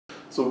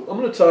So I'm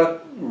going to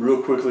talk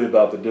real quickly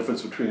about the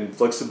difference between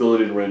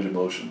flexibility and range of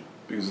motion,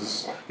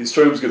 because these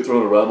terms get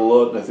thrown around a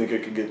lot, and I think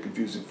it can get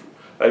confusing.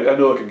 I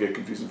know it can get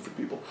confusing for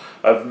people.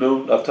 I've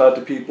taught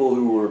to people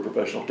who were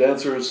professional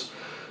dancers,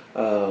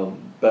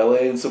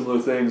 ballet and similar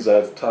things.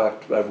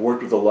 I've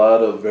worked with a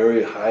lot of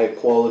very high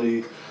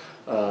quality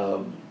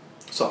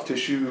soft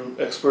tissue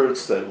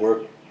experts that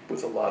work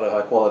with a lot of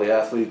high quality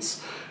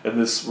athletes,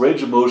 and this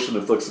range of motion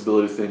and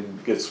flexibility thing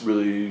gets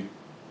really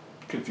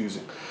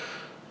confusing.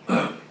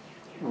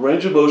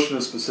 Range of motion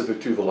is specific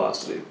to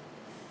velocity.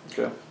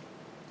 Okay,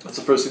 that's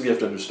the first thing you have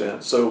to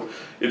understand. So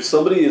if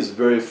somebody is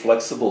very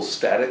flexible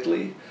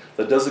statically,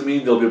 that doesn't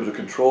mean they'll be able to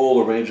control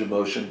a range of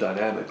motion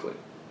dynamically.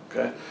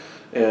 Okay,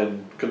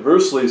 and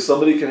conversely,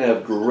 somebody can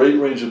have great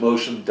range of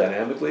motion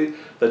dynamically.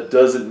 That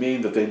doesn't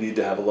mean that they need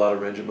to have a lot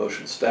of range of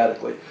motion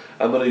statically.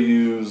 I'm going to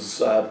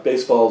use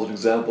baseball as an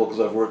example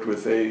because I've worked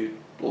with a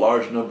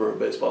large number of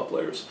baseball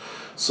players.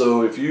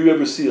 So if you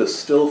ever see a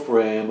still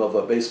frame of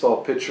a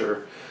baseball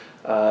pitcher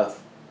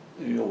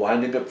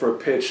winding up for a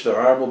pitch, their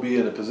arm will be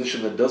in a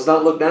position that does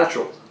not look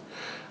natural.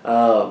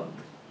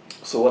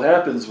 So what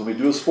happens when we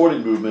do a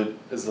sporting movement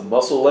is the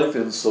muscle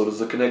lengthens, so does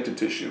the connective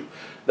tissue.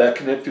 That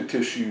connective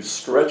tissue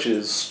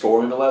stretches,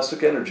 storing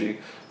elastic energy.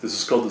 This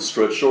is called the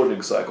stretch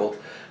shortening cycle.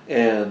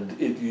 And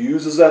it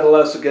uses that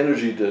elastic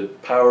energy to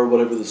power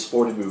whatever the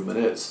sporting movement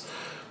is.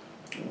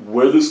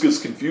 Where this gets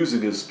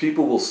confusing is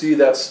people will see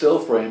that still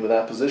frame in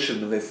that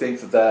position and they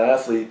think that that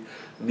athlete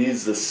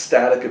needs the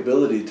static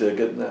ability to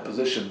get in that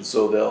position.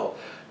 So they'll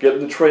get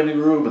in the training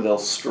room and they'll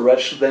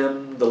stretch the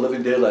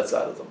living daylights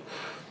out of them.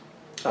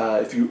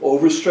 If you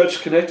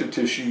overstretch connective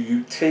tissue,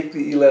 you take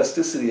the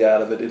elasticity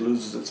out of it, it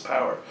loses its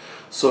power.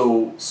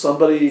 So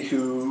somebody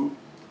who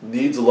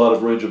needs a lot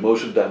of range of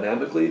motion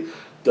dynamically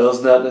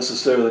does not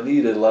necessarily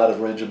need a lot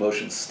of range of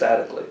motion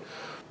statically.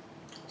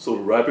 So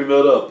wrapping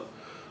that up,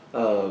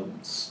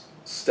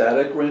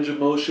 static range of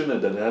motion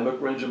and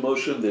dynamic range of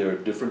motion, they are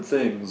different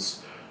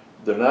things.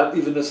 They're not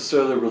even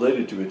necessarily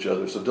related to each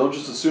other. So don't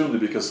just assume that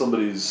because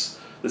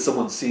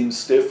someone seems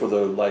stiff or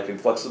they're like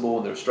inflexible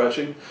when they're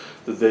stretching,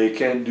 that they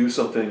can't do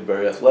something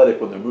very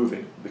athletic when they're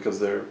moving, because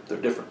they're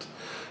different.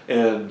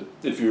 And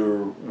if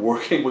you're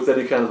working with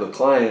any kind of a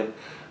client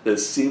that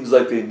seems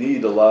like they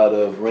need a lot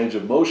of range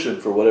of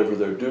motion for whatever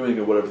they're doing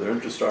or whatever their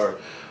interests are,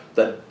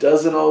 that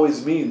doesn't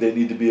always mean they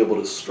need to be able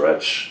to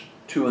stretch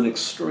to an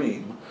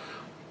extreme.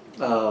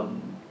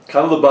 Kind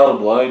of the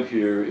bottom line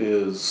here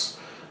is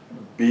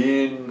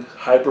being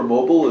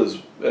hypermobile is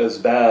as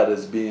bad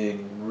as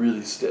being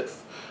really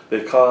stiff.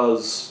 They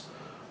cause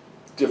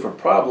different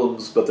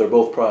problems, but they're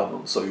both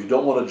problems. So you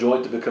don't want a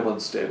joint to become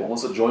unstable.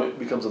 Once a joint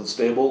becomes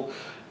unstable,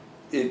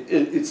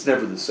 it's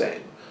never the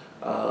same.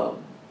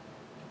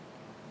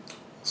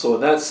 So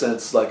in that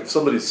sense, like if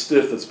somebody's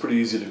stiff, that's pretty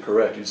easy to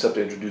correct. You just have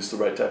to introduce the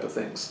right type of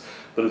things.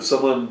 But if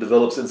someone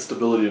develops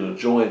instability in a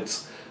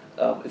joint,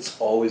 it's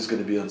always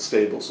going to be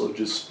unstable. So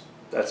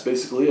that's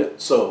basically it.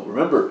 So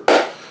remember,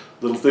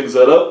 little things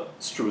add up.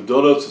 It's true with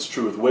donuts. It's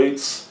true with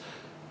weights.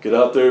 Get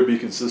out there, be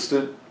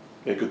consistent,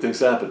 make good things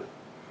happen.